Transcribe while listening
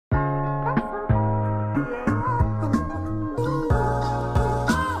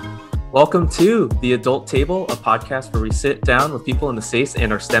Welcome to The Adult Table, a podcast where we sit down with people in the SACE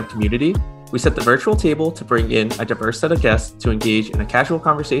and our STEM community. We set the virtual table to bring in a diverse set of guests to engage in a casual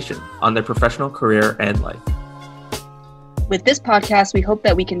conversation on their professional career and life. With this podcast, we hope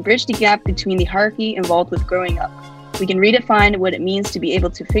that we can bridge the gap between the hierarchy involved with growing up. We can redefine what it means to be able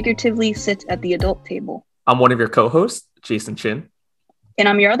to figuratively sit at the adult table. I'm one of your co-hosts, Jason Chin. And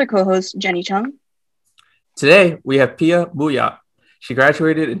I'm your other co-host, Jenny Chung. Today, we have Pia Muyot. She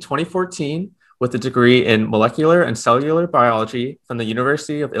graduated in 2014 with a degree in molecular and cellular biology from the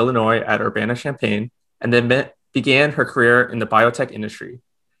University of Illinois at Urbana-Champaign, and then began her career in the biotech industry.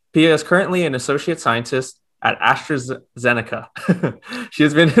 Pia is currently an associate scientist at AstraZeneca. She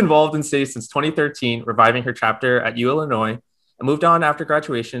has been involved in SACE since 2013, reviving her chapter at UIllinois, and moved on after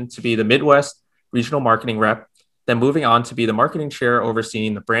graduation to be the Midwest regional marketing rep, then moving on to be the marketing chair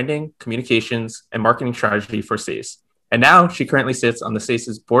overseeing the branding, communications, and marketing strategy for SACE. And now she currently sits on the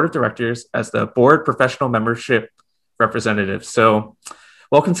SACE's board of directors as the board professional membership representative. So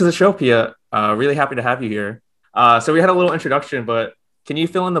welcome to the show, Pia. Really happy to have you here. So we had a little introduction, but can you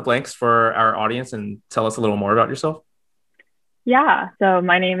fill in the blanks for our audience and tell us a little more about yourself? Yeah, so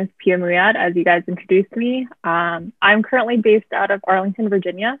my name is Pia Muyot, as you guys introduced me. I'm currently based out of Arlington,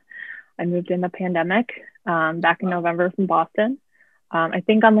 Virginia. I moved in the pandemic back in November from Boston. I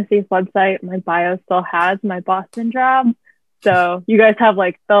think on the SACE website, my bio still has my Boston job. So you guys have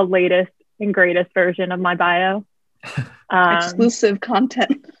like the latest and greatest version of my bio. Exclusive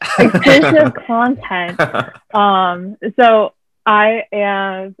content. Exclusive content. So I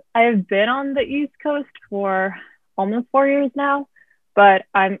have been on the East Coast for almost 4 years now, but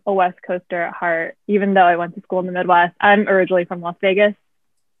I'm a West Coaster at heart, even though I went to school in the Midwest. I'm originally from Las Vegas.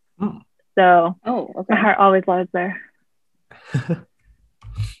 So my heart always lies there.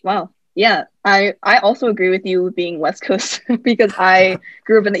 Wow. Yeah, I also agree with you being West Coast because I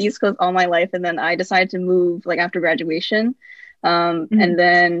grew up in the East Coast all my life, and then I decided to move like after graduation. And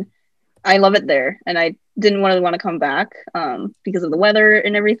then I love it there, and I didn't really want to come back because of the weather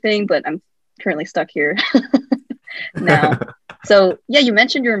and everything, but I'm currently stuck here now. So yeah, you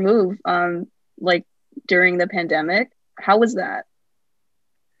mentioned your move like during the pandemic. How was that?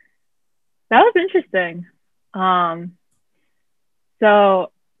 That was interesting.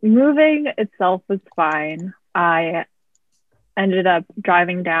 So moving itself was fine. I ended up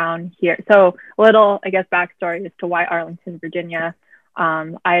driving down here. So a little, I guess, backstory as to why Arlington, Virginia.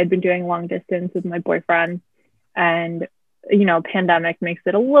 I had been doing long distance with my boyfriend, and, you know, pandemic makes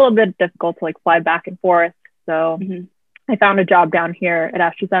it a little bit difficult to like fly back and forth. So I found a job down here at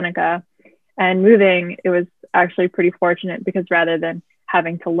AstraZeneca, and moving, it was actually pretty fortunate because rather than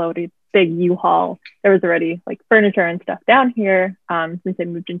having to load a big U-Haul, there was already like furniture and stuff down here since I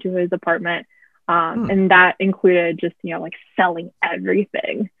moved into his apartment. And that included just, you know, like selling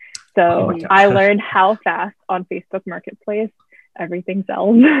everything. So I learned how fast on Facebook Marketplace everything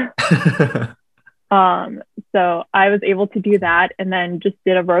sells. So I was able to do that, and then just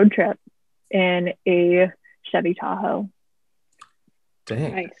did a road trip in a Chevy Tahoe.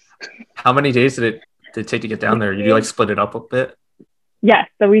 Dang. Nice. How many days did it take to get down there? Did you like split it up a bit? Yes,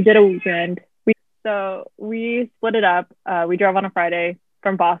 so we did a weekend. We split it up. We drove on a Friday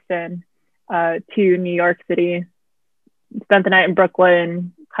from Boston to New York City, spent the night in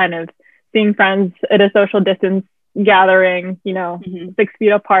Brooklyn, kind of seeing friends at a social distance gathering, you know, 6 feet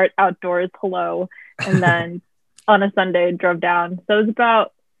apart, outdoors, hello. And then on a Sunday, drove down. So it was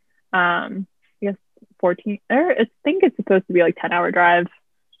about, I guess, 14, or I think it's supposed to be like 10-hour drive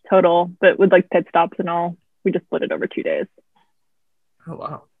total, but with like pit stops and all, we just split it over 2 days. Oh,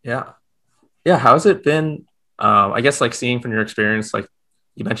 wow. Yeah. How's it been? I guess like seeing from your experience, like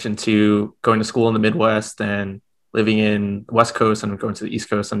you mentioned to going to school in the Midwest and living in the West Coast and going to the East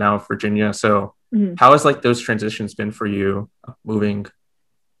Coast and now Virginia. So how has like those transitions been for you moving?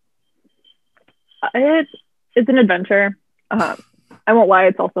 It's an adventure. I won't lie,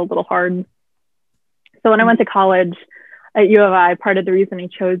 it's also a little hard. So when I went to college at U of I, part of the reason I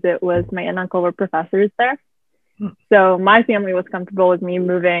chose it was my aunt and uncle were professors there. So my family was comfortable with me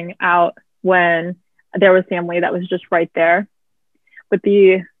moving out when there was family that was just right there. But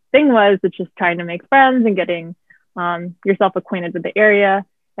the thing was, it's just trying to make friends and getting yourself acquainted with the area.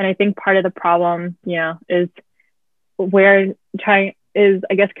 And I think part of the problem, you know, is I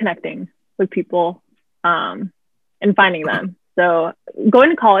guess, connecting with people and finding them. So going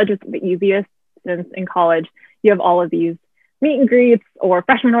to college was the easiest, since in college, you have all of these meet and greets or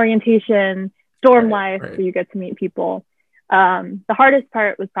freshman orientation, dorm life, so you get to meet people. The hardest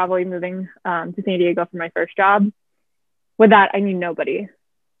part was probably moving to San Diego for my first job. With that, I knew nobody.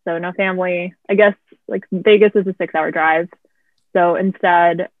 So no family. I guess like Vegas is a 6-hour drive. So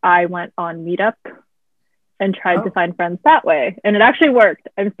instead I went on Meetup and tried to find friends that way. And it actually worked.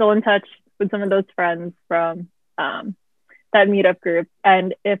 I'm still in touch with some of those friends from that Meetup group.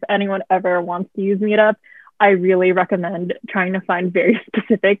 And if anyone ever wants to use Meetup, I really recommend trying to find very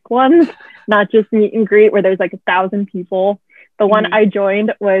specific ones, not just meet and greet where there's like 1,000 people. The one I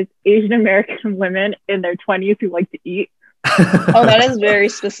joined was Asian American women in their 20s who like to eat. Oh, that is very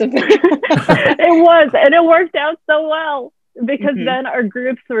specific. It was, and it worked out so well because then our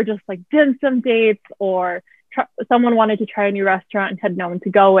groups were just like dim sum dates, or someone wanted to try a new restaurant and had no one to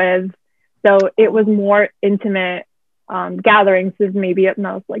go with. So it was more intimate gatherings with maybe at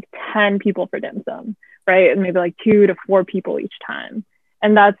most like 10 people for dim sum, right? And maybe like 2 to 4 people each time.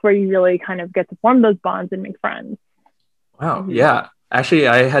 And that's where you really kind of get to form those bonds and make friends. Wow. Yeah. Actually,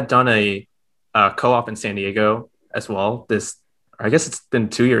 I had done a co-op in San Diego as well. I guess it's been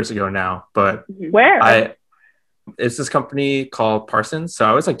 2 years ago now, but where? It's this company called Parsons. So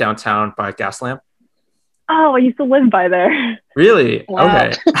I was like downtown by Gaslamp. Oh, I used to live by there. Really? Wow.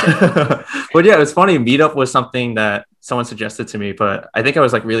 Okay. But yeah, it was funny. Meetup was something that someone suggested to me, but I think I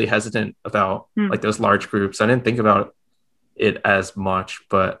was like really hesitant about like those large groups. I didn't think about it as much,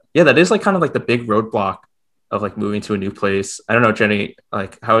 but yeah, that is like kind of like the big roadblock of like moving to a new place. I don't know, Jenny,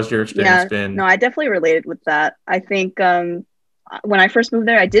 like how has your experience been? No, I definitely related with that. I think when I first moved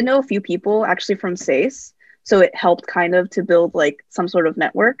there, I did know a few people actually from SACE. So it helped kind of to build like some sort of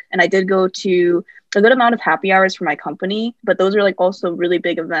network. And I did go to a good amount of happy hours for my company, but those are like also really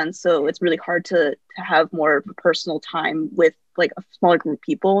big events. So it's really hard to have more personal time with like a smaller group of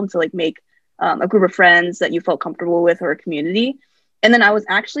people and to like make a group of friends that you felt comfortable with or a community. And then I was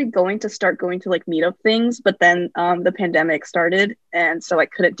actually going to start going to like meetup things, but then the pandemic started. And so I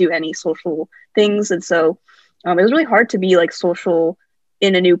couldn't do any social things. And so it was really hard to be like social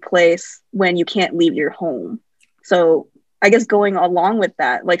in a new place when you can't leave your home. So I guess going along with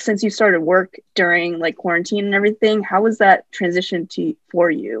that, like since you started work during like quarantine and everything, how was that transition for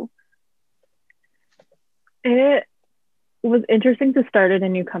you? It was interesting to start at a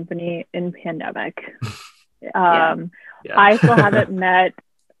new company in pandemic. I still haven't met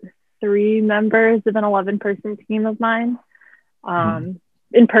 3 members of an 11-person team of mine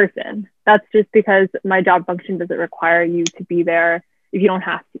in person. That's just because my job function doesn't require you to be there if you don't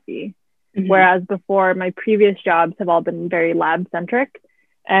have to be. Whereas before, my previous jobs have all been very lab centric,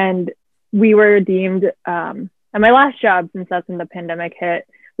 and we were deemed, at my last job, since that's when the pandemic hit,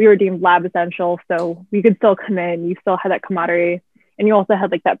 we were deemed lab essential. So we could still come in, you still had that camaraderie, and you also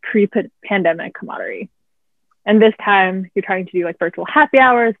had like that pre-pandemic camaraderie. And this time you're trying to do like virtual happy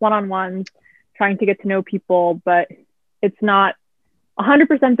hours, one-on-ones, trying to get to know people, but it's not 100%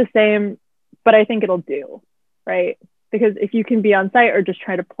 the same, but I think it'll do, right? Because if you can be on site or just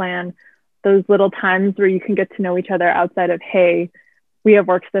try to plan those little times where you can get to know each other outside of, hey, we have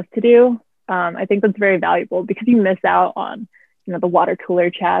work stuff to do, I think that's very valuable, because you miss out on, you know, the water cooler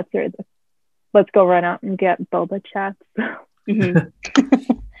chats or the let's go run out and get boba chats.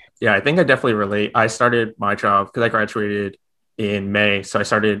 Yeah, I think I definitely relate. I started my job because I graduated in May. So I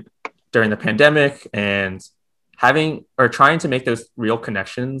started during the pandemic, and trying to make those real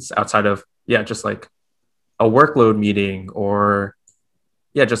connections outside of, just like a workload meeting or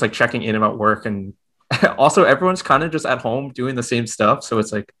just like checking in about work. And also everyone's kind of just at home doing the same stuff. So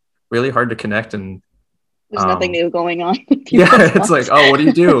it's like really hard to connect, and there's nothing new going on. It's like, oh, what do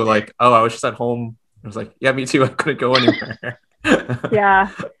you do? Like, oh, I was just at home. I was like, yeah, me too. I couldn't go anywhere.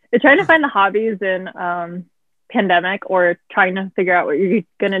 Yeah. You're trying to find the hobbies in pandemic, or trying to figure out what you're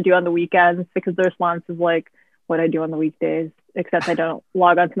going to do on the weekends, because the response is like, what I do on the weekdays, except I don't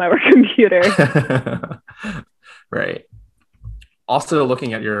log onto my work computer. Right. Also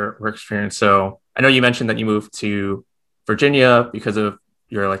looking at your work experience. So I know you mentioned that you moved to Virginia because of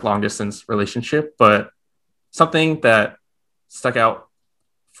your like long distance relationship, but something that stuck out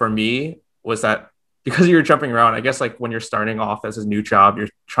for me was that because you're jumping around, I guess like when you're starting off as a new job, you're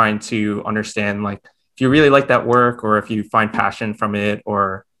trying to understand like if you really like that work, or if you find passion from it,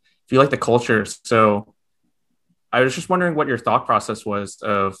 or if you like the culture. So I was just wondering what your thought process was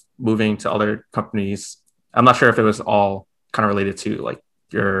of moving to other companies. I'm not sure if it was all kind of related to like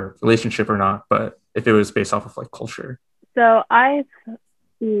your relationship or not, but if it was based off of like culture. So I've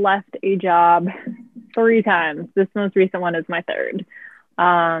left a job 3 times. This most recent one is my 3rd.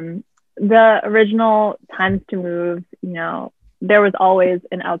 The original times to move, you know, there was always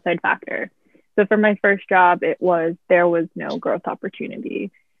an outside factor. So for my first job, there was no growth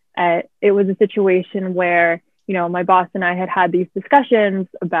opportunity. It was a situation where, you know, my boss and I had these discussions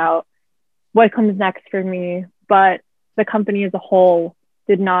about what comes next for me, but the company as a whole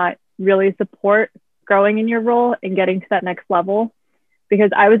did not really support growing in your role and getting to that next level.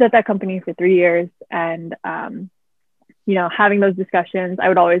 Because I was at that company for 3 years, and having those discussions, I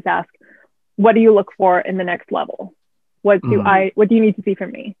would always ask, what do you look for in the next level? What do you need to see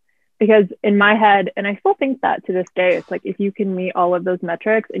from me? Because in my head, and I still think that to this day, it's like, if you can meet all of those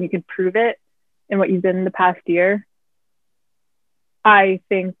metrics and you can prove it in what you've done in the past year, I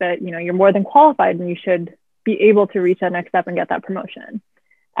think that, you're more than qualified and you should be able to reach that next step and get that promotion.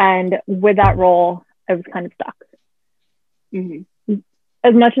 And with that role, I was kind of stuck. Mm-hmm.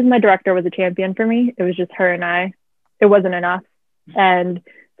 As much as my director was a champion for me, it was just her and I. It wasn't enough. And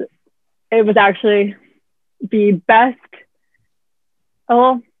it was actually the best.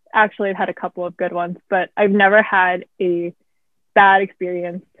 Oh, actually, I've had a couple of good ones, but I've never had a bad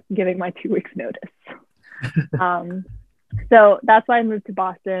experience giving my 2 weeks notice. So that's why I moved to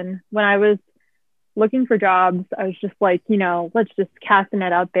Boston. When I was looking for jobs, I was just like, let's just cast a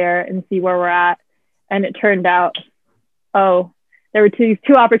net out there and see where we're at. And it turned out, there were two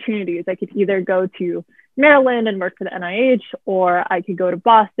opportunities. I could either go to Maryland and work for the NIH, or I could go to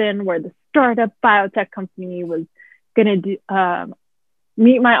Boston, where the startup biotech company was going to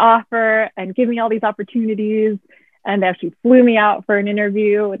meet my offer and give me all these opportunities. And they actually flew me out for an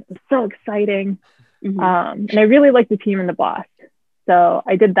interview. And it was so exciting. Mm-hmm. And I really liked the team and the boss. So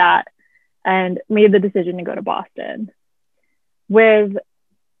I did that and made the decision to go to Boston. With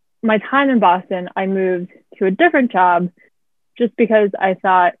my time in Boston, I moved to a different job just because I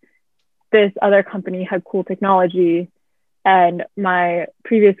thought this other company had cool technology, and my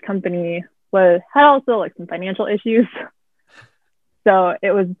previous company had also like some financial issues. So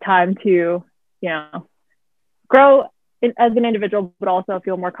it was time to, grow as an individual, but also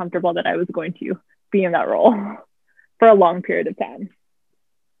feel more comfortable that I was going to be in that role for a long period of time.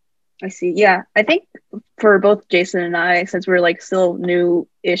 I see. Yeah. I think for both Jason and I, since we're like still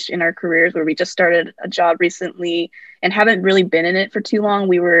new-ish in our careers, where we just started a job recently and haven't really been in it for too long,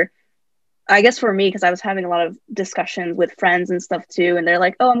 I guess for me, because I was having a lot of discussions with friends and stuff too, and they're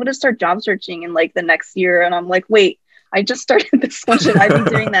like, I'm going to start job searching in like the next year. And I'm like, wait, I just started this one. Should I be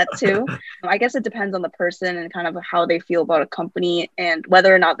doing that too? I guess it depends on the person and kind of how they feel about a company and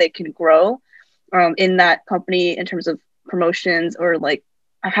whether or not they can grow in that company in terms of promotions or like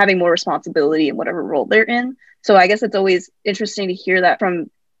having more responsibility in whatever role they're in. So I guess it's always interesting to hear that from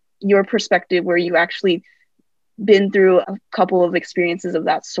your perspective, where you actually been through a couple of experiences of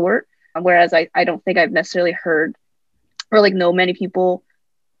that sort. Whereas I don't think I've necessarily heard or like know many people,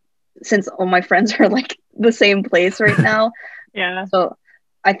 since all my friends are like the same place right now. Yeah. So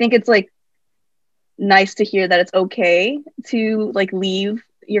I think it's like nice to hear that it's okay to like leave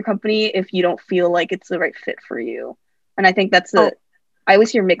your company if you don't feel like it's the right fit for you. And I think that's I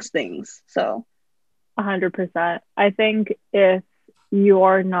always hear mixed things. So 100%. I think if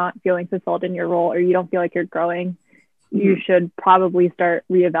you're not feeling fulfilled in your role, or you don't feel like you're growing, you should probably start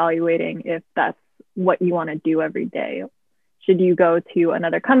reevaluating if that's what you want to do every day. Should you go to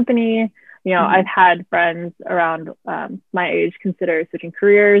another company? I've had friends around my age consider switching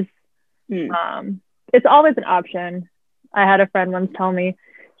careers. It's always an option. I had a friend once tell me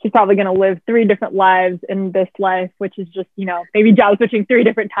she's probably going to live 3 different lives in this life, which is just, maybe job switching 3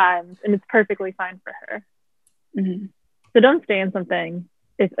 different times, and it's perfectly fine for her. Mm-hmm. So don't stay in something.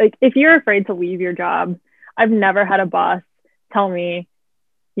 If you're afraid to leave your job, I've never had a boss tell me,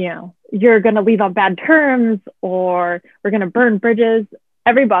 you're going to leave on bad terms or we're going to burn bridges.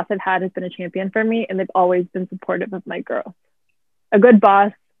 Every boss I've had has been a champion for me, and they've always been supportive of my growth. A good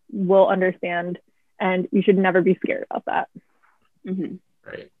boss will understand, and you should never be scared about that. Mm-hmm.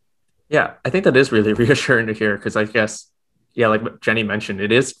 Right. Yeah, I think that is really reassuring to hear, because I guess, like what Jenny mentioned,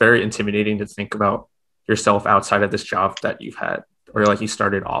 it is very intimidating to think about yourself outside of this job that you've had, or like you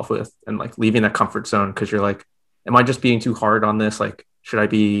started off with, and like leaving that comfort zone, because you're like, am I just being too hard on this? Like, should I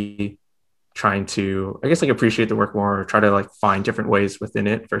be trying to, I guess, like appreciate the work more, or try to like find different ways within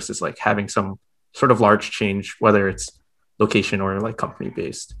it, versus like having some sort of large change, whether it's location or like company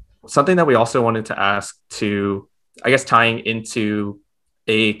based. Something that we also wanted to ask, to, I guess, tying into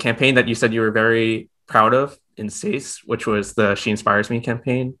a campaign that you said you were very proud of in SACE, which was the She Inspires Me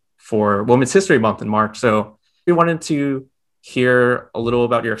campaign for Women's History Month in March. So we wanted to hear a little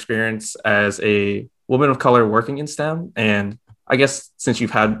about your experience as a woman of color working in STEM, and I guess since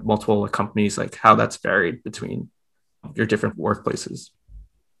you've had multiple companies, like how that's varied between your different workplaces.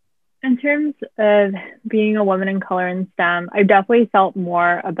 In terms of being a woman of color in STEM, I definitely felt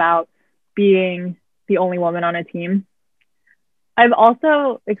more about being the only woman on a team. I've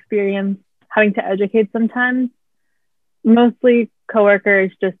also experienced having to educate sometimes, mostly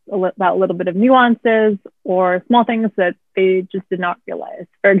coworkers, just about a little bit of nuances or small things that they just did not realize.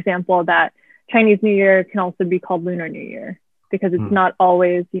 For example, that Chinese New Year can also be called Lunar New Year because it's not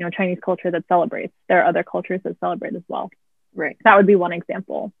always, Chinese culture that celebrates. There are other cultures that celebrate as well. Right. That would be one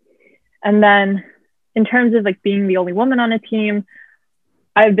example. And then in terms of like being the only woman on a team,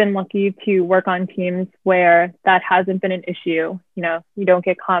 I've been lucky to work on teams where that hasn't been an issue. You don't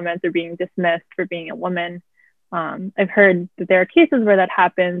get comments or being dismissed for being a woman. I've heard that there are cases where that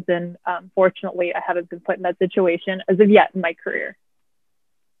happens, and fortunately, I haven't been put in that situation as of yet in my career.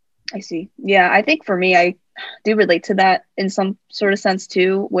 I see. Yeah, I think for me, I do relate to that in some sort of sense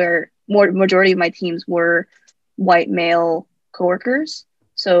too, where majority of my teams were white male coworkers.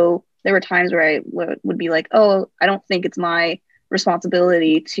 So there were times where I would be like, oh, I don't think it's my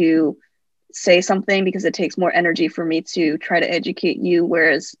responsibility to say something because it takes more energy for me to try to educate you.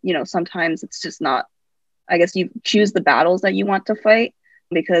 Whereas, sometimes it's just not, I guess you choose the battles that you want to fight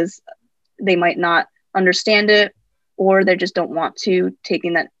because they might not understand it, or they just don't want to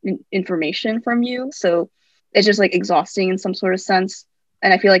taking that information from you. So it's just like exhausting in some sort of sense.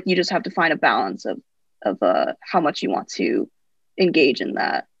 And I feel like you just have to find a balance of how much you want to engage in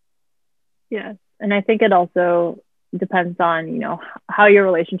that. Yes. And I think it also depends on, how your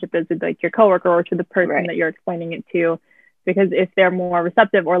relationship is with like your coworker or to the person that you're explaining it to. Because if they're more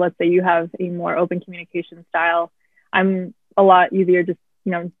receptive, or let's say you have a more open communication style, I'm a lot easier just,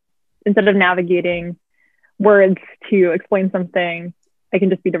 instead of navigating words to explain something, I can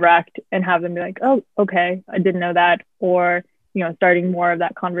just be direct and have them be like, oh, okay, I didn't know that. Or, starting more of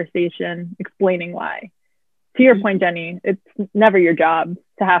that conversation, explaining why. To your point, Jenny, it's never your job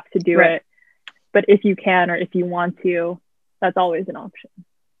to have to do it. But if you can, or if you want to, that's always an option.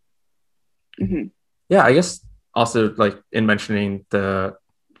 Mm-hmm. Yeah, I guess also like in mentioning the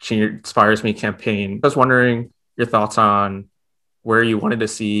She Inspires Me campaign, I was wondering your thoughts on where you wanted to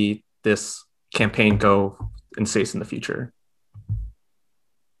see this campaign go in SACE in the future.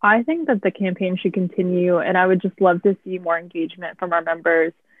 I think that the campaign should continue, and I would just love to see more engagement from our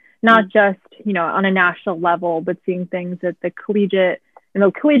members, not just, on a national level, but seeing things at the collegiate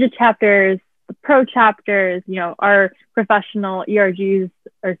chapters, the pro chapters, our professional ERGs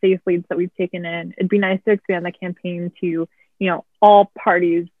or SAFE leads that we've taken in. It'd be nice to expand the campaign to, all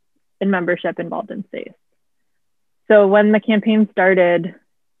parties in membership involved in SAFE. So when the campaign started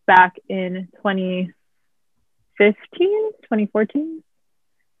back in 2014,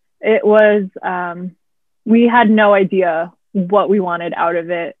 it was, we had no idea what we wanted out of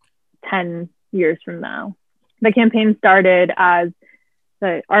it 10 years from now. The campaign started as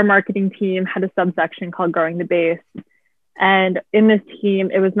our marketing team had a subsection called Growing the Base. And in this team,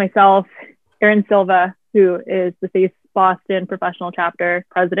 it was myself, Erin Silva, who is the SACE Boston professional chapter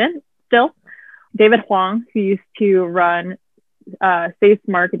president still, David Huang, who used to run SACE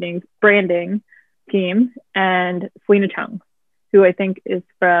marketing's branding team, and Selena Chung, who I think is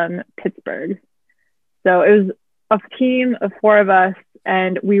from Pittsburgh. So it was a team of 4 of us,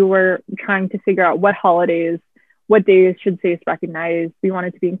 and we were trying to figure out what days should SACE recognize. We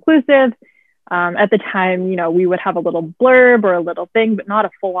wanted to be inclusive. At the time, we would have a little blurb or a little thing, but not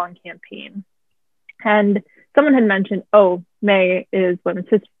a full-on campaign. And someone had mentioned, March is Women's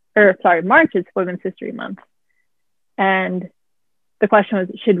History Month. And the question was,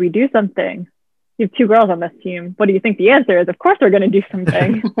 should we do something? You have 2 girls on this team. What do you think the answer is? Of course we're going to do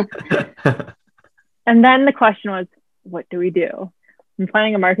something. And then the question was, what do we do? And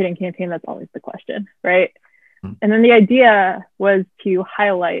planning a marketing campaign, that's always the question, right? And then the idea was to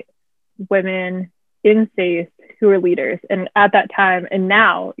highlight women in SACE who are leaders. And at that time, and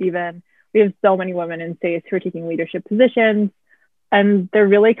now even, we have so many women in SACE who are taking leadership positions. And they're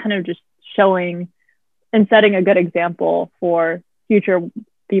really kind of just showing and setting a good example for future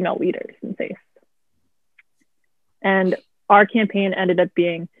female leaders in SACE. And our campaign ended up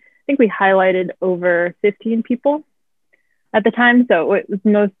being, I think we highlighted over 15 people at the time. So it was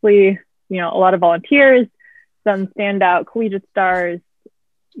mostly, a lot of volunteers, some standout collegiate stars.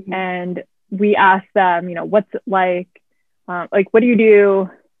 And we asked them, what's it like? What do you do?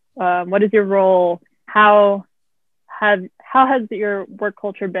 What is your role? How has your work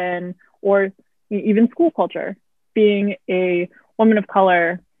culture been, or even school culture, being a woman of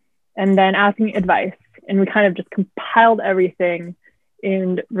color, and then asking advice. And we kind of just compiled everything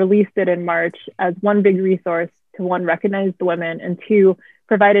and released it in March as one big resource to, 1, recognize the women, and 2,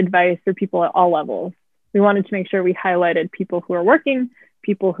 provide advice for people at all levels. We wanted to make sure we highlighted people who are working,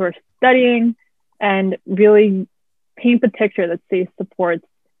 people who are studying, and really paint the picture that SACE supports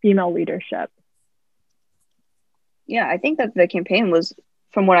female leadership. Yeah, I think that the campaign was,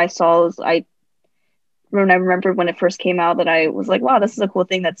 from what I saw, I remember when it first came out that I was like, wow, this is a cool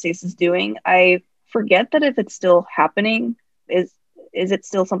thing that SACE is doing. I forget that if it's still happening. is it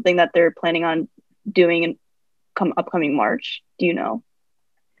still something that they're planning on doing in upcoming March? Do you know?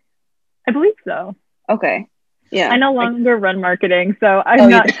 I believe so. Okay. Yeah. I no longer run marketing, so I'm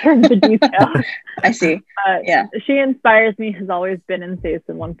not sure of the details. I see. Yeah. She inspires me, has always been in SACE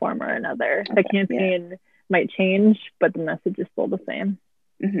in one form or another. Okay, the campaign might change, but the message is still the same.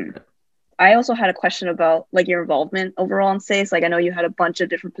 Mm-hmm. I also had a question about like your involvement overall in SACE. Like I know you had a bunch of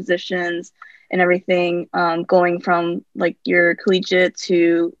different positions and everything, going from like your collegiate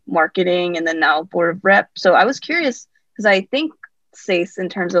to marketing and then now board of rep. So I was curious because I think SACE, in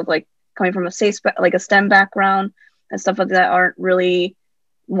terms of like coming from a SACE, like a STEM background and stuff like that, aren't really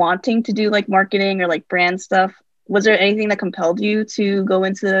wanting to do like marketing or like brand stuff. Was there anything that compelled you to go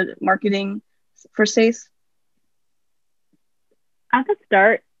into marketing for SACE? At the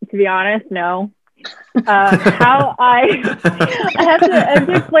start, to be honest, no. How I have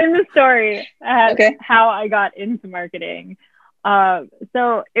to explain the story. How I got into marketing.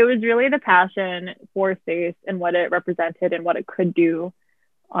 So it was really the passion for SACE and what it represented and what it could do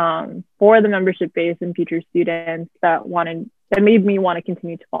for the membership base and future students that made me want to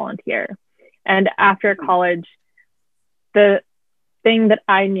continue to volunteer. And after college, the thing that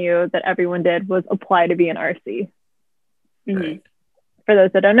I knew that everyone did was apply to be an RC. Mm-hmm. For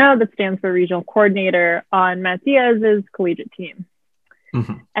those that don't know, that stands for Regional Coordinator on Matt Diaz's collegiate team.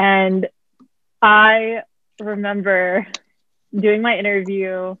 Mm-hmm. And I remember doing my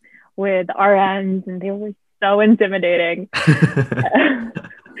interview with RNs, and they were so intimidating.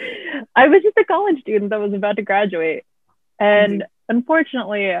 I was just a college student that was about to graduate. And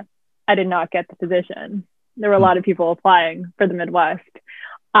unfortunately, I did not get the position. There were a lot of people applying for the Midwest.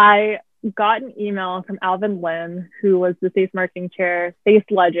 I got an email from Alvin Lim, who was the SACE marketing chair, SACE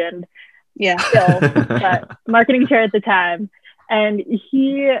legend, still, but marketing chair at the time. And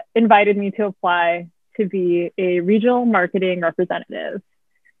he invited me to apply to be a regional marketing representative.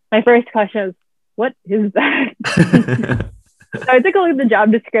 My first question was, what is that? So I took a look at the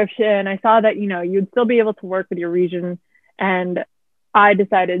job description. I saw that, you'd still be able to work with your region. And I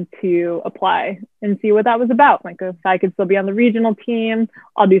decided to apply and see what that was about. Like if I could still be on the regional team,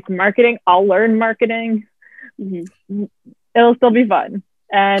 I'll do some marketing, I'll learn marketing. Mm-hmm. It'll still be fun.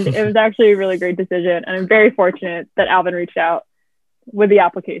 And it was actually a really great decision. And I'm very fortunate that Alvin reached out with the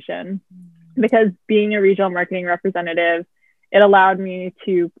application, because being a regional marketing representative, it allowed me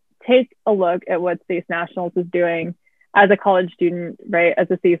to take a look at what SACE Nationals is doing as a college student, right? As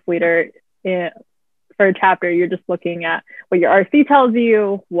a SACE leader for a chapter, you're just looking at what your RC tells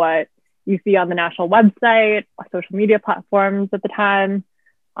you, what you see on the national website, social media platforms at the time.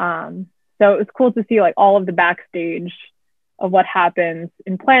 So it was cool to see like all of the backstage of what happens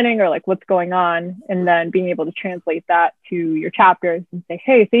in planning or like what's going on, and then being able to translate that to your chapters and say,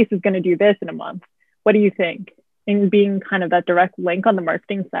 hey, SACE is going to do this in a month. What do you think? And being kind of that direct link on the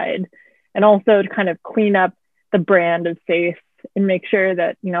marketing side, and also to kind of clean up the brand of SACE and make sure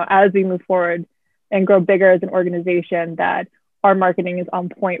that, as we move forward and grow bigger as an organization, that our marketing is on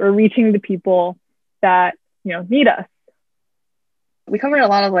point. We're reaching the people that, need us. We covered a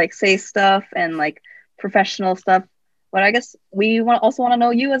lot of like SACE stuff and like professional stuff, but I guess we also want to know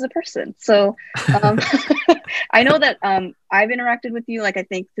you as a person. So I know that I've interacted with you, like I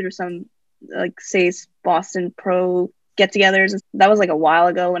think through some like SACE Boston Pro get-togethers. That was like a while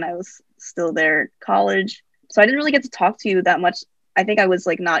ago when I was still there at college. So I didn't really get to talk to you that much. I think I was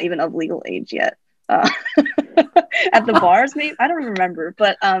like not even of legal age yet. At the bars, maybe, I don't remember,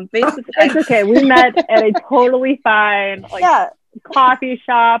 but basically it's okay. We met at a totally fine coffee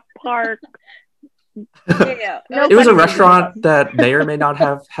shop, park. Yeah. It was a restaurant that may or may not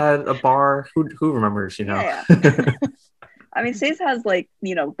have had a bar. Who remembers? Yeah. I mean, SACE has like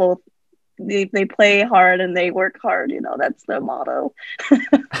both. They play hard and they work hard. That's the motto.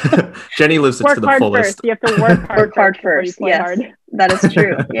 Jenny lives it to the fullest. First. You have to work hard. Work hard first. Yes, hard. That is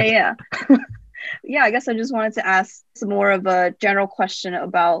true. Yeah. Yeah, I guess I just wanted to ask some more of a general question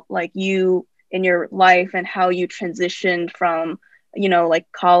about like you in your life and how you transitioned from,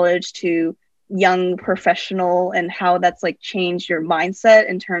 like college to young professional, and how that's like changed your mindset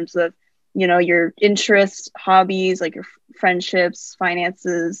in terms of, your interests, hobbies, like your friendships,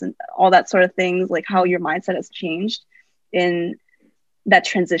 finances, and all that sort of things, like how your mindset has changed in that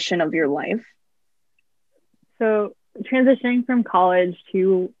transition of your life. So transitioning from college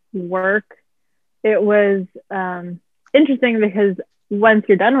to work, it was interesting because once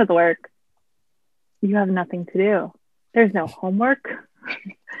you're done with work, you have nothing to do. There's no homework.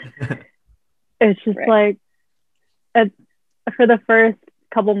 It's just right. Like, for the first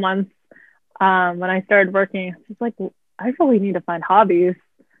couple months when I started working, it's just like, I really need to find hobbies.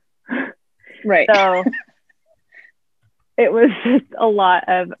 Right. So it was just a lot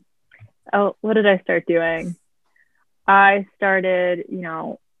of, oh, what did I start doing? I started,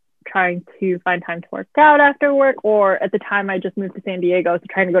 trying to find time to work out after work, or at the time I just moved to San Diego, so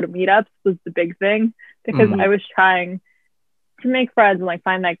trying to go to meetups was the big thing, because I was trying to make friends and like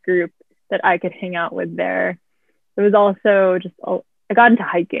find that group that I could hang out with there. It was also just, I got into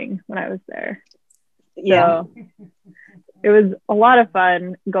hiking when I was there. Yeah. So it was a lot of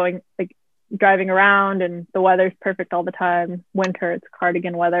fun going, like, driving around, and the weather's perfect all the time. Winter, it's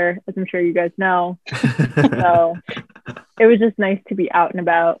cardigan weather, as I'm sure you guys know. So it was just nice to be out and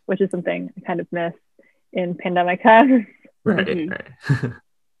about, which is something I kind of miss in pandemic times. Right.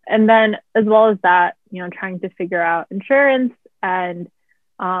 And then as well as that, trying to figure out insurance and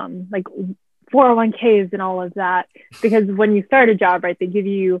like 401ks and all of that, because when you start a job, right, they give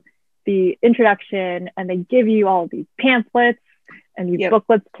you the introduction and they give you all these pamphlets and these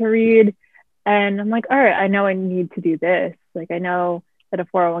booklets to read. And I'm like, all right, I know I need to do this. Like, I know that a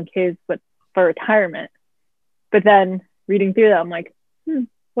 401k is for retirement. But then reading through that, I'm like,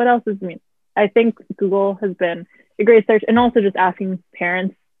 what else does it mean? I think Google has been a great search, and also just asking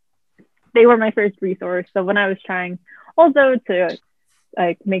parents. They were my first resource. So when I was trying also to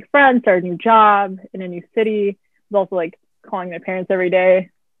like make friends, start a new job in a new city, I was also like calling my parents every day.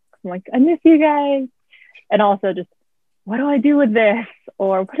 I'm like, I miss you guys. And also just, what do I do with this?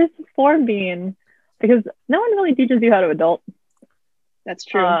 Or what does this form mean? Because no one really teaches you how to adult. That's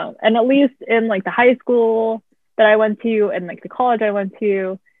true. And at least in like the high school that I went to and like the college I went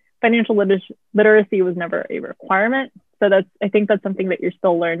to, financial literacy was never a requirement. So I think that's something that you're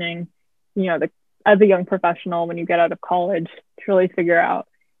still learning, as a young professional when you get out of college, to really figure out,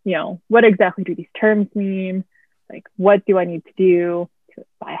 what exactly do these terms mean? Like, what do I need to do to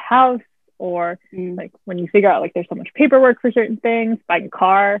buy a house? Or like when you figure out like there's so much paperwork for certain things, buying a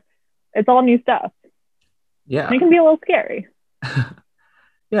car, it's all new stuff. Yeah. And it can be a little scary.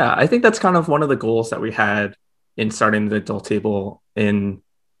 Yeah, I think that's kind of one of the goals that we had in starting the adult table, in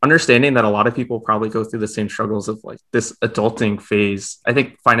understanding that a lot of people probably go through the same struggles of like this adulting phase. I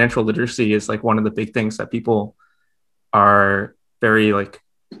think financial literacy is like one of the big things that people are very like,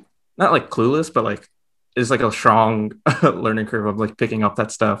 not like clueless, but like is like a strong learning curve of like picking up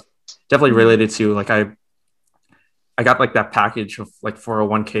that stuff. Definitely related to like I got like that package of like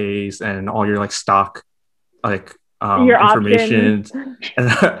 401ks and all your like stock like your information. And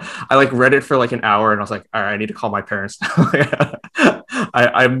I like read it for like an hour and I was like, all right, I need to call my parents now.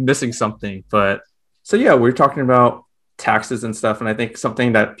 I'm missing something. But so yeah, we're talking about taxes and stuff. And I think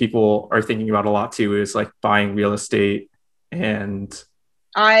something that people are thinking about a lot too is like buying real estate. And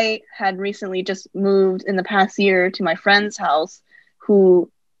I had recently just moved in the past year to my friend's house, who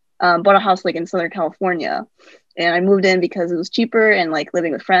bought a house like in Southern California, and I moved in because it was cheaper and like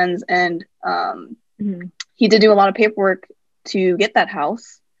living with friends. And he did do a lot of paperwork to get that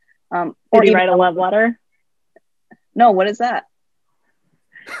house. Did he write a love letter? No, what is that?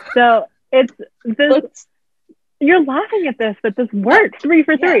 So it's this. You're laughing at this, but this works. 3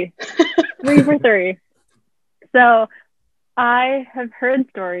 for 3. 3 for 3. So I have heard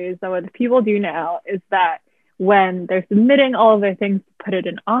stories that what people do now is that when they're submitting all of their things to put it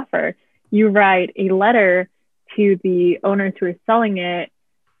in offer, you write a letter to the owners who are selling it,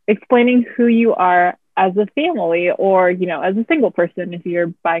 explaining who you are as a family, or, as a single person if you're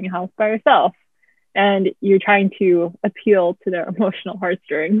buying a house by yourself, and you're trying to appeal to their emotional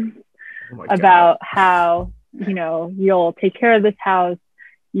heartstrings about how, you'll take care of this house,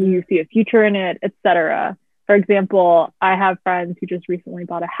 you see a future in it, etc. For example, I have friends who just recently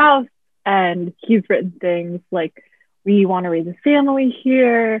bought a house, and he's written things like, we want to raise a family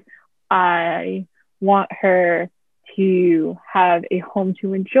here. I want her to have a home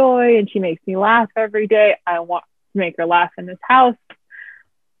to enjoy, and she makes me laugh every day. I want to make her laugh in this house.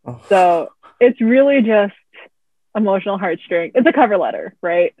 So it's really just emotional heartstring. It's a cover letter,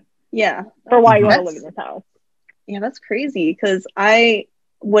 right? Yeah. For why you want to live in this house. Yeah, that's crazy, because I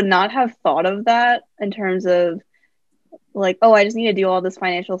would not have thought of that in terms of like, oh, I just need to do all this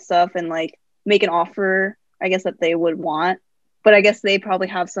financial stuff and like make an offer, I guess, that they would want. But I guess they probably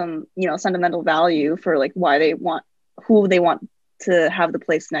have some, sentimental value for like who they want to have the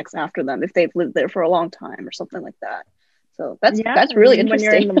place next after them, if they've lived there for a long time or something like that. So that's really interesting.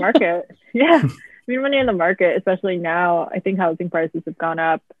 When you're in the market. Yeah. When you're in the market, especially now, I think housing prices have gone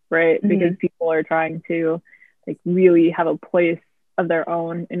up, right? Because people are trying to like really have a place of their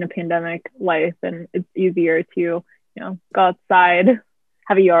own in a pandemic life, and it's easier to, go outside,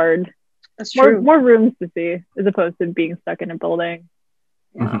 have a yard. That's true. More rooms to see, as opposed to being stuck in a building.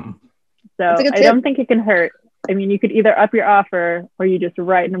 So I don't think it can hurt. I mean, you could either up your offer or you just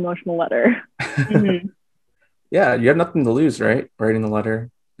write an emotional letter. Yeah, you have nothing to lose, right? Writing the letter.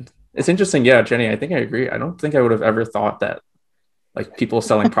 It's interesting. Yeah, Jenny, I think I agree. I don't think I would have ever thought that like people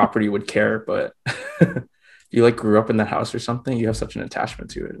selling property would care, but you like grew up in that house or something, you have such an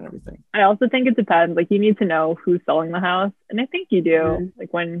attachment to it and everything. I also think it depends. Like you need to know who's selling the house. And I think you do. Mm-hmm.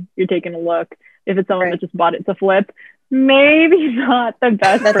 Like when you're taking a look, if it's someone Right. that just bought it to flip, maybe not the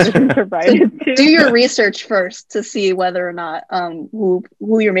best person to write it to. Do your research first to see whether or not who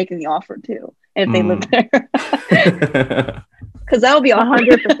you're making the offer to, and if they live there. Because that would be awkward.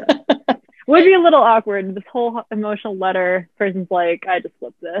 100%. Would be a little awkward. This whole emotional letter, person's like, I just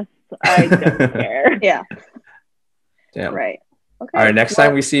flipped this. I don't care. Yeah. Damn. Right. Okay. All right. Next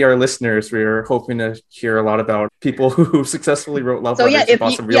time we see our listeners, we're hoping to hear a lot about people who successfully wrote love letters and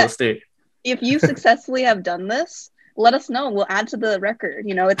bought some real estate. If you successfully have done this, let us know. We'll add to the record.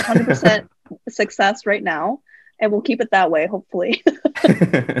 You know, it's 100% success right now, and we'll keep it that way, hopefully.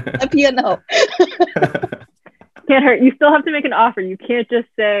 Let Pia know. Can't hurt. You still have to make an offer. You can't just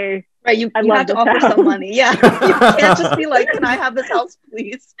say, right, you have to offer some money. Yeah. You can't just be like, can I have this house,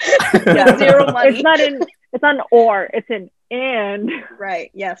 please? Yeah, zero money. It's not an or, it's an and.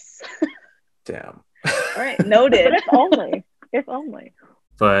 Right, yes. Damn. All right, noted. But if only.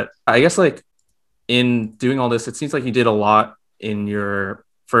 But I guess like in doing all this, it seems like you did a lot in your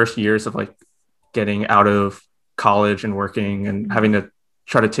first years of like getting out of college and working and having to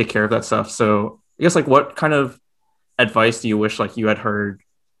try to take care of that stuff. So I guess like what kind of advice do you wish like you had heard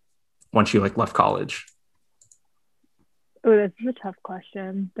once you like left college? Oh, this is a tough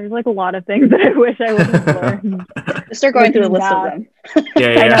question. There's like a lot of things that I wish I would have learned. Just start going through the list of them.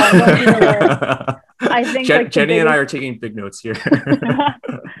 Yeah. I think Jenny and I are taking big notes here.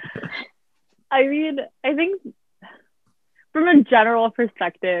 I mean, I think from a general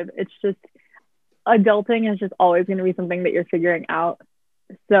perspective, it's just adulting is just always going to be something that you're figuring out.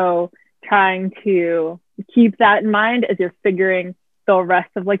 So trying to keep that in mind as you're figuring the rest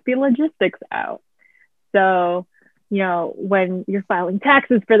of like the logistics out. So, you know, when you're filing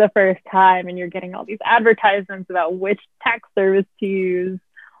taxes for the first time and you're getting all these advertisements about which tax service to use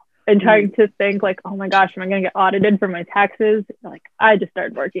and trying to think like, oh my gosh, am I going to get audited for my taxes? Like, I just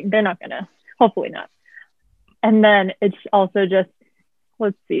started working. They're not going to, hopefully not. And then it's also just,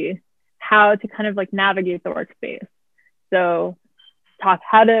 let's see, how to kind of like navigate the workspace. So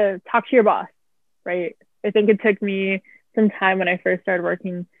how to talk to your boss, right? I think it took me some time when I first started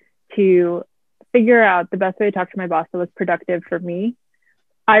working to figure out the best way to talk to my boss that was productive for me.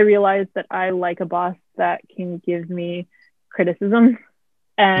 I realized that I like a boss that can give me criticism.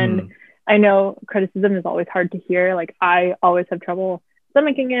 And I know criticism is always hard to hear. Like I always have trouble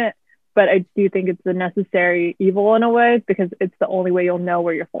stomaching it, but I do think it's a necessary evil in a way because it's the only way you'll know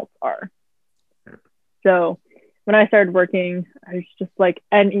where your faults are. So when I started working, I was just like,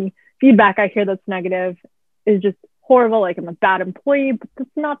 any feedback I hear that's negative is just horrible. Like I'm a bad employee, but that's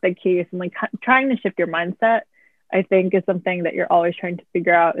not the case. And like trying to shift your mindset, I think is something that you're always trying to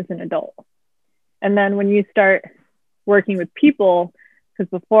figure out as an adult. And then when you start working with people,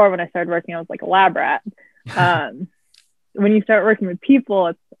 because before when I started working, I was like a lab rat. When you start working with people,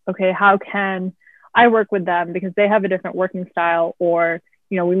 it's okay, how can I work with them because they have a different working style, or,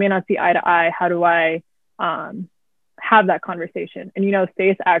 you know, we may not see eye to eye. How do I have that conversation? And, you know,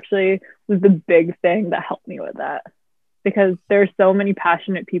 SACE actually was the big thing that helped me with that, because there's so many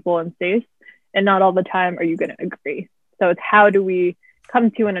passionate people in SACE and not all the time are you going to agree. So it's how do we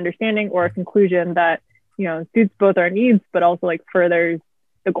come to an understanding or a conclusion that, you know, suits both our needs, but also like furthers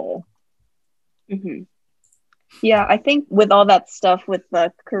the goal. Mm-hmm. Yeah, I think with all that stuff with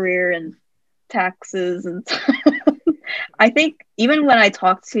the career and taxes and I think even when I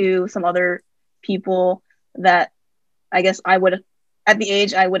talk to some other people that I guess I would, at the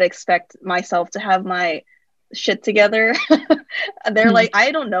age I would expect myself to have my shit together, they're like,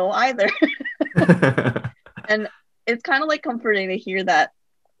 I don't know either. And it's kind of like comforting to hear that,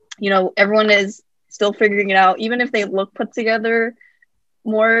 you know, everyone is still figuring it out. Even if they look put together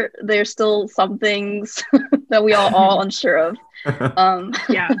more, there's still some things that we all unsure of.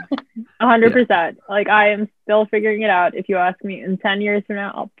 Yeah, 100%. Yeah. Like I am still figuring it out. If you ask me in 10 years from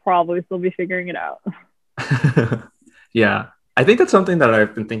now, I'll probably still be figuring it out. Yeah, I think that's something that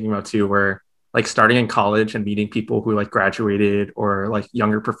I've been thinking about too, where like starting in college and meeting people who like graduated or like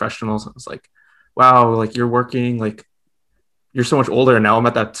younger professionals, I was like, wow, like you're working, like you're so much older. And now I'm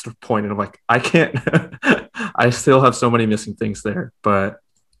at that point and I'm like, I can't, I still have so many missing things there. But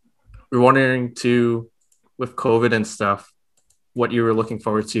we're wondering too, with COVID and stuff, what you were looking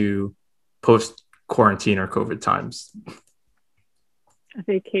forward to post quarantine or COVID times. A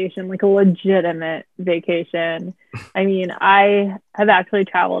vacation, like a legitimate vacation. I mean, I have actually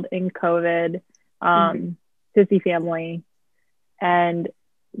traveled in COVID. to see family. And,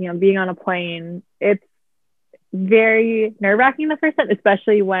 being on a plane, it's very nerve-wracking the first time,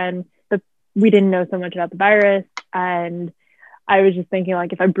 especially when we didn't know so much about the virus. And I was just thinking,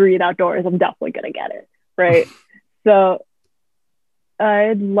 like, if I breathe outdoors, I'm definitely going to get it, right? So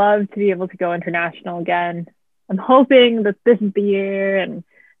I'd love to be able to go international again. I'm hoping that this is the year and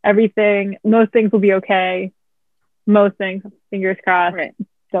most things will be okay. Most things, fingers crossed. Right.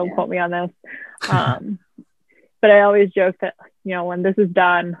 Don't quote me on this. But I always joke that, when this is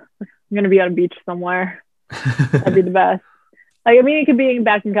done, I'm going to be on a beach somewhere. That'd be the best. Like, I mean, it could be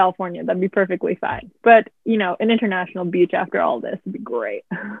back in California. That'd be perfectly fine. But, an international beach after all this would be great.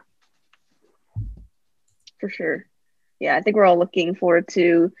 For sure. Yeah, I think we're all looking forward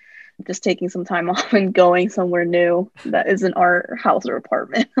to just taking some time off and going somewhere new that isn't our house or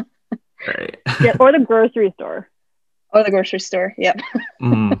apartment. Right. Yeah, or the grocery store. Or the grocery store. Yep.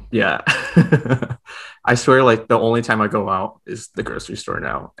 Yeah. I swear, like, the only time I go out is the grocery store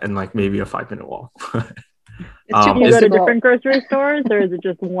now, and like maybe a 5-minute walk. It's too Do you go to different grocery stores, or is it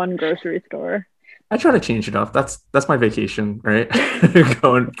just one grocery store? I try to change it up. That's my vacation, right?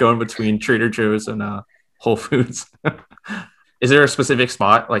 going between Trader Joe's and Whole Foods. Is there a specific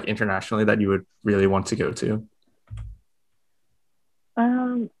spot, like, internationally that you would really want to go to?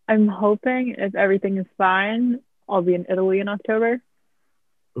 I'm hoping, if everything is fine, I'll be in Italy in October.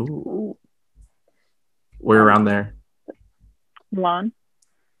 Ooh. We're around there. Milan.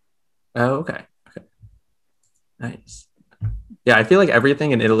 Oh, okay. Nice. Yeah, I feel like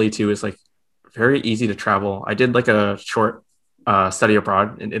everything in Italy too is like very easy to travel. I did like a short study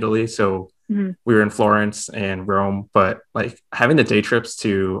abroad in Italy, so we were in Florence and Rome, but like having the day trips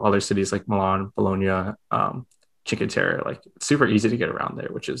to other cities like Milan, Bologna, Cinque Terre, like it's super easy to get around there,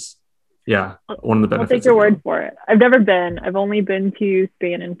 which is one of the benefits. I'll take your word for it. I've never been. I've only been to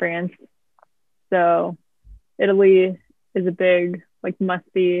Spain and France, so Italy is a big must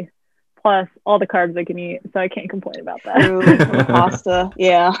see. Plus all the carbs I can eat, so I can't complain about that. True. Pasta,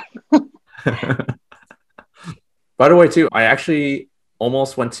 yeah. By the way, too, I actually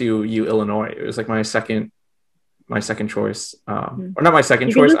almost went to Illinois. It was like my second choice, or not my second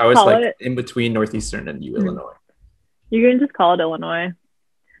choice. I was like in between Northeastern and Illinois. You can just call it Illinois,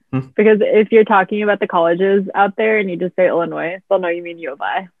 because if you're talking about the colleges out there and you just say Illinois, they'll know you mean U of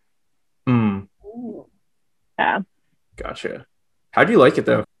I. Yeah. Gotcha. How do you like it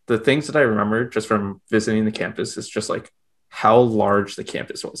though? The things that I remember just from visiting the campus is just like how large the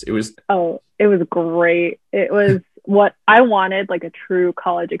campus was. It was great. It was what I wanted, like a true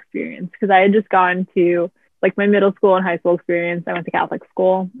college experience, because I had just gone to like my middle school and high school experience. I went to Catholic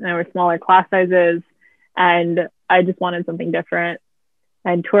school and there were smaller class sizes, and I just wanted something different.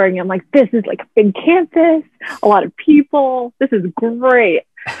 And touring, I'm like, this is like a big campus, a lot of people. This is great.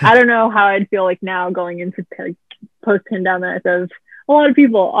 I don't know how I'd feel like now going into post-pandemic of a lot of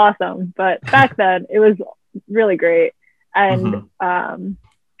people, awesome. But back then it was really great. And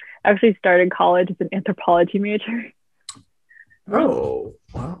actually started college as an anthropology major. Oh,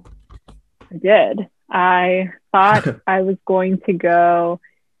 wow. I did. I thought I was going to go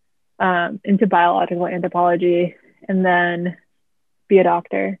into biological anthropology and then be a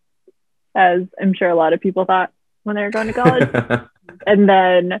doctor, as I'm sure a lot of people thought when they were going to college. And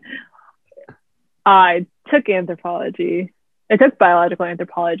then I took anthropology. I took biological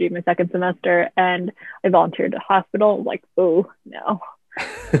anthropology my second semester, and I volunteered at a hospital. Like, oh no.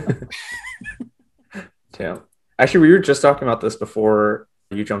 Yeah. Actually, we were just talking about this before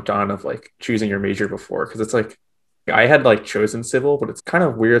you jumped on, of like choosing your major before, because it's like I had like chosen civil, but it's kind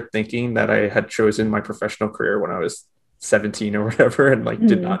of weird thinking that I had chosen my professional career when I was 17 or whatever, and like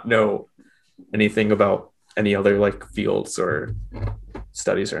did not know anything about any other like fields or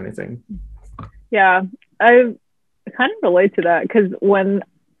studies or anything. Yeah, I kind of relate to that, because when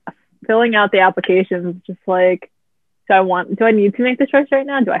filling out the applications, just like, do I need to make this choice right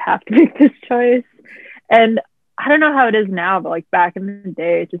now? Do I have to make this choice? And I don't know how it is now, but like back in the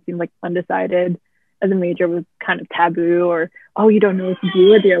day, it just seemed like undecided as a major was kind of taboo, or, oh, you don't know what to do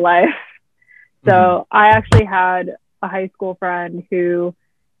with your life. So I actually had a high school friend who,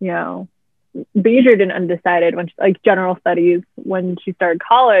 majored in undecided when like general studies when she started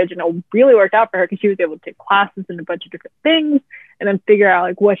college, and it really worked out for her because she was able to take classes in a bunch of different things and then figure out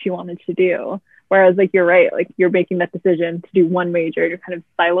like what she wanted to do. Whereas like you're right, like you're making that decision to do one major, you're kind of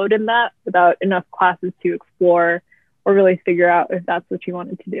siloed in that without enough classes to explore or really figure out if that's what you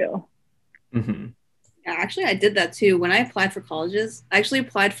wanted to do. Yeah, actually I did that too. When I applied for colleges, I actually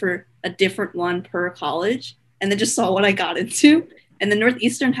applied for a different one per college and then just saw what I got into. And the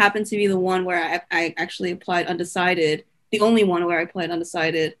Northeastern happened to be the one where I actually applied undecided, the only one where I applied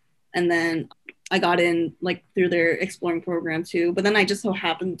undecided. And then I got in like through their exploring program too. But then I just so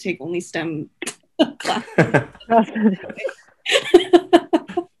happened to take only STEM class.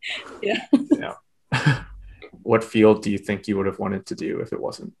 Yeah. Yeah. What field do you think you would have wanted to do if it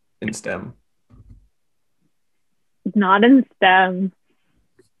wasn't in STEM? Not in STEM.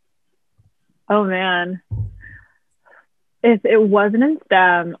 Oh man. If it wasn't in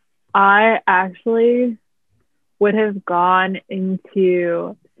STEM, I actually would have gone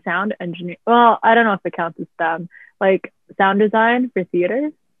into sound engineering. Well, I don't know if it counts as STEM, like sound design for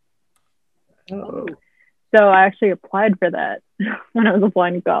theater. Oh. So I actually applied for that when I was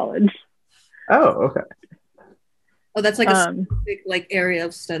applying to college. Oh, okay. Oh, that's like a specific like area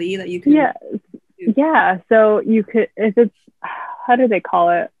of study that you can do. Yeah. So you could, if it's, how do they call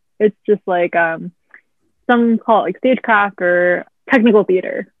it? It's just like some call it like stagecraft or technical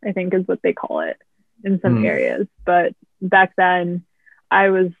theater, I think is what they call it in some areas. But back then I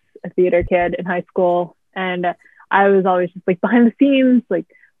was a theater kid in high school, and I was always just like behind the scenes, like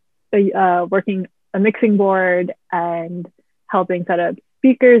working a mixing board and helping set up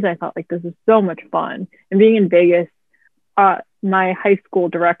speakers. I thought like this is so much fun. And being in Vegas, my high school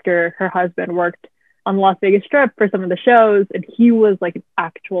director, her husband worked on the Las Vegas Strip for some of the shows, and he was like an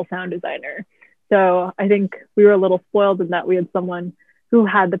actual sound designer. So I think we were a little spoiled in that we had someone who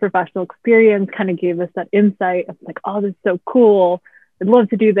had the professional experience, kind of gave us that insight of like, oh, this is so cool. I'd love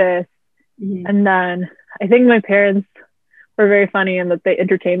to do this. Mm-hmm. And then I think my parents were very funny in that they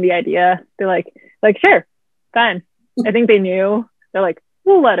entertained the idea. They're like, sure, fine. I think they knew. They're like,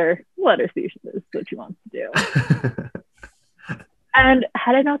 we'll let her see this is what she wants to do. And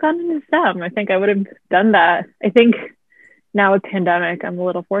had I not gone into STEM, I think I would have done that. I think now with pandemic, I'm a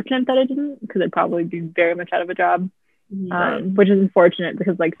little fortunate that I didn't, because I'd probably be very much out of a job, which is unfortunate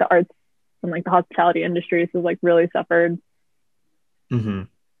because like the arts and like the hospitality industries has like really suffered. Mm-hmm.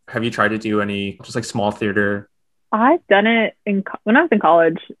 Have you tried to do any just like small theater? I've done it when I was in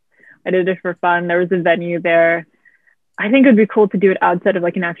college. I did it for fun. There was a venue there. I think it would be cool to do it outside of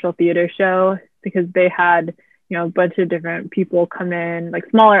like an actual theater show, because they had, you know, a bunch of different people come in, like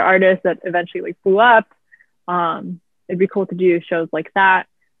smaller artists that eventually like blew up. It'd be cool to do shows like that.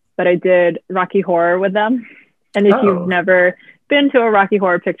 But I did Rocky Horror with them. And if you've never been to a Rocky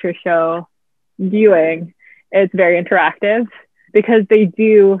Horror Picture Show viewing, it's very interactive, because they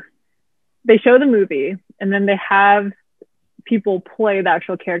show the movie and then they have people play the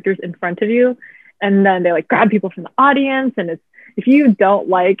actual characters in front of you. And then they like grab people from the audience. And if you don't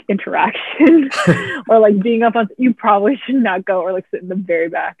like interaction or like being up on, you probably should not go or like sit in the very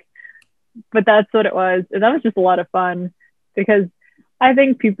back. But that's what it was. And that was just a lot of fun, because I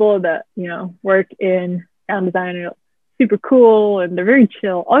think people that, you know, work in sound design are super cool and they're very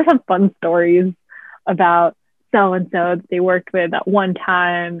chill, always have fun stories about so-and-so that they worked with at one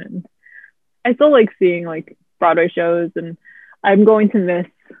time. And I still like seeing like Broadway shows, and I'm going to miss,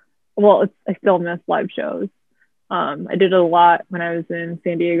 I still miss live shows. I did it a lot when I was in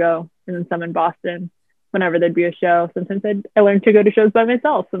San Diego, and then some in Boston. Whenever there'd be a show, sometimes I learned to go to shows by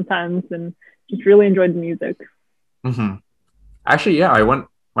myself sometimes, and just really enjoyed the music. Mm-hmm. Actually, yeah,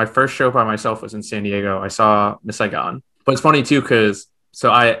 my first show by myself was in San Diego. I saw Miss Saigon. But it's funny too, because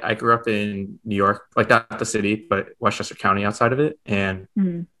I grew up in New York, like not the city, but Westchester County outside of it. And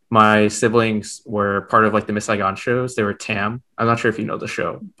my siblings were part of like the Miss Saigon shows. They were Tam. I'm not sure if you know the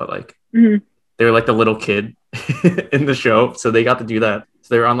show, but like they were like the little kid in the show. So they got to do that.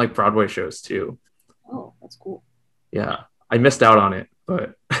 So they were on like Broadway shows too. Oh, that's cool. Yeah, I missed out on it,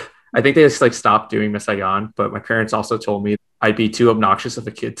 but I think they just like stopped doing Miss Saigon. But my parents also told me I'd be too obnoxious of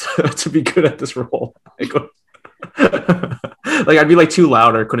a kid to be good at this role. Like I'd be like too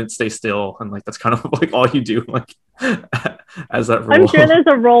loud or couldn't stay still, and like that's kind of like all you do like as that role. I'm sure there's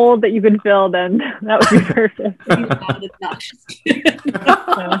a role that you can fill, then that would be perfect.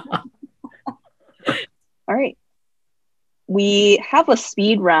 All right. We have a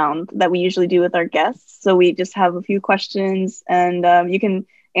speed round that we usually do with our guests. So we just have a few questions, and you can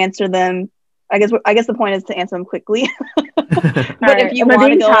answer them. I guess the point is to answer them quickly. But if you want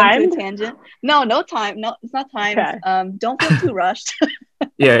to go into a tangent, no time. No, it's not timed. Okay. Don't feel too rushed.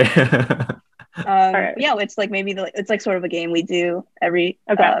 Yeah. Right. Yeah, it's like it's like sort of a game we do every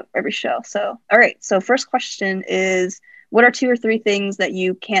show. So all right. So first question is, what are 2 or 3 things that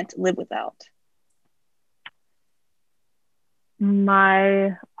you can't live without?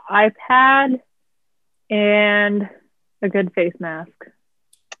 My iPad and a good face mask.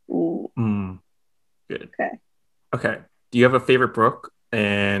 Ooh. Good. Okay. Do you have a favorite book,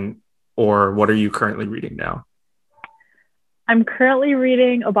 or what are you currently reading now? I'm currently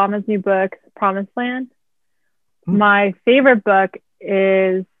reading Obama's new book, Promised Land. My favorite book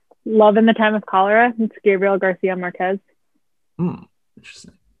is Love in the Time of Cholera. It's Gabriel Garcia Marquez.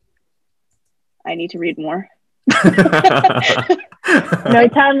 Interesting. I need to read more. No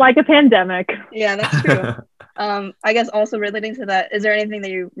time like a pandemic. Yeah, that's true. I guess also relating to that, is there anything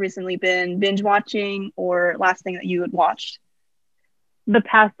that you've recently been binge watching or last thing that you had watched? The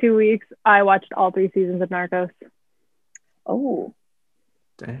past 2 weeks, I watched all 3 seasons of Narcos. Oh,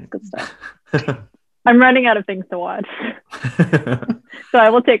 Dang. good stuff. I'm running out of things to watch. So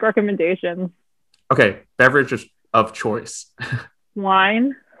I will take recommendations. Okay, beverage of choice.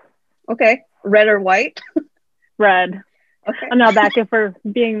 Wine. Okay, red or white? Red. Okay. I'm not back if we're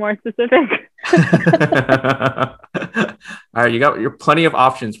being more specific. All right, you're plenty of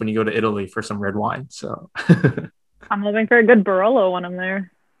options when you go to Italy for some red wine. So I'm hoping for a good Barolo when I'm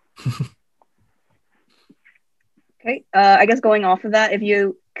there. Okay, I guess going off of that, if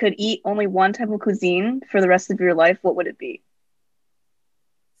you could eat only one type of cuisine for the rest of your life, what would it be?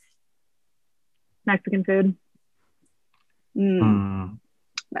 Mexican food.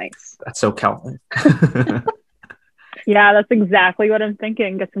 Nice. That's so Calvin. Yeah, that's exactly what I'm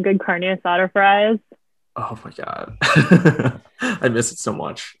thinking. Get some good carne asada fries. Oh my God. I miss it so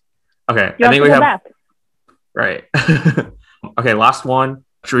much. Okay, You I have think to we go have back. right. Okay, last one.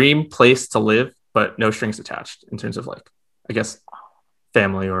 Dream place to live, but no strings attached in terms of like, I guess,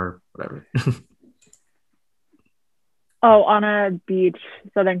 family or whatever. Oh, on a beach,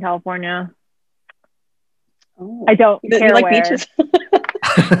 Southern California. Oh, I don't you care like where. beaches?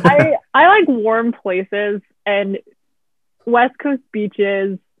 I like warm places, and West Coast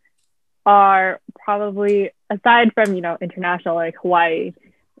beaches are probably, aside from, international, like Hawaii,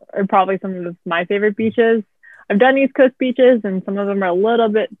 are probably some of my favorite beaches. I've done East Coast beaches, and some of them are a little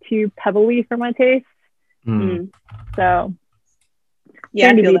bit too pebbly for my taste. So, Yeah,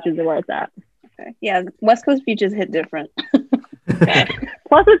 sandy beaches are where it's at. Okay. Yeah, West Coast beaches hit different.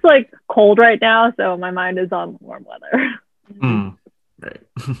 Plus, it's like cold right now, so my mind is on warm weather. Right.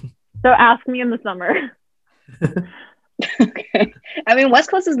 So ask me in the summer. Okay. I mean,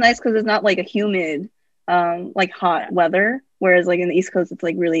 West Coast is nice because it's not like a humid, like hot weather. Whereas like in the East Coast, it's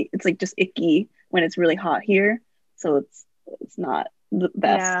like really, it's like just icky when it's really hot here. So it's not the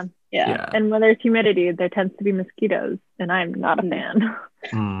best. Yeah. And when there's humidity, there tends to be mosquitoes, and I'm not a fan.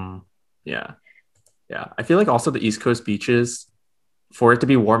 Yeah. I feel like also the East Coast beaches, for it to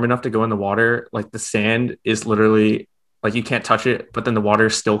be warm enough to go in the water, like the sand is literally like you can't touch it, but then the water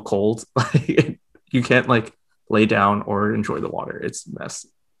is still cold. Like you can't like lay down or enjoy the water. It's a mess.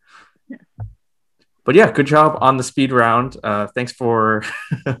 But yeah, good job on the speed round. Thanks for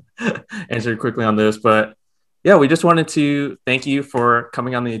answering quickly on those. But yeah, we just wanted to thank you for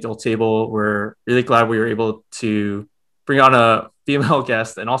coming on the adult table. We're really glad we were able to bring on a female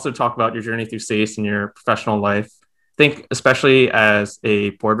guest and also talk about your journey through SACE and your professional life. I think especially as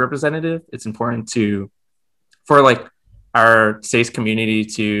a board representative, it's important for like our SACE community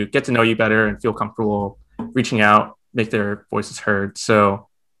to get to know you better and feel comfortable reaching out, make their voices heard. So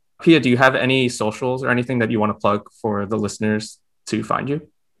Pia, do you have any socials or anything that you want to plug for the listeners to find you?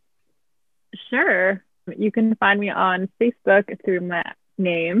 Sure. You can find me on Facebook through my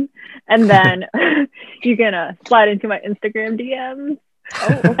name, and then you can slide into my Instagram DMs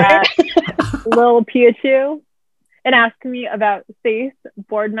at Lil Piachu and ask me about SACE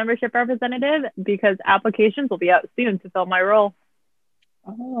board membership representative, because applications will be out soon to fill my role.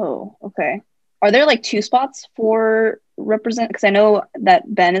 Oh, okay. Are there like 2 spots for represent? Because I know that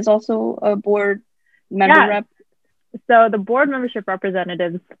Ben is also a board member rep. So the board membership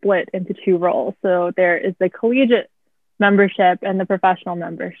representatives split into 2 roles. So there is the collegiate membership and the professional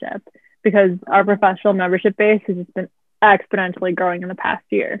membership, because our professional membership base has just been exponentially growing in the past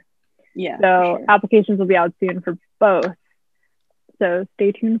year. Yeah. So applications will be out soon for both. So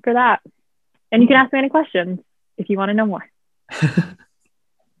stay tuned for that. And you can ask me any questions if you want to know more.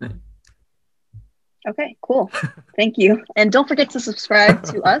 Okay, cool. Thank you. And don't forget to subscribe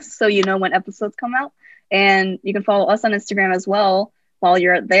to us so you know when episodes come out. And you can follow us on Instagram as well while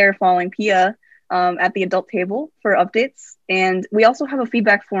you're there following Pia at the adult table for updates. And we also have a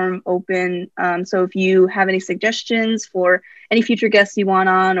feedback form open. So if you have any suggestions for any future guests you want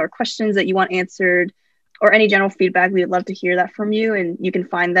on, or questions that you want answered, or any general feedback, we'd love to hear that from you. And you can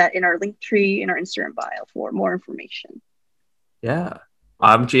find that in our link tree in our Instagram bio for more information. Yeah.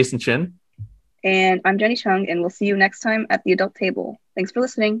 I'm Jason Chin. And I'm Jenny Chung, and we'll see you next time at the adult table. Thanks for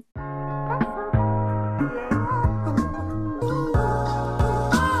listening.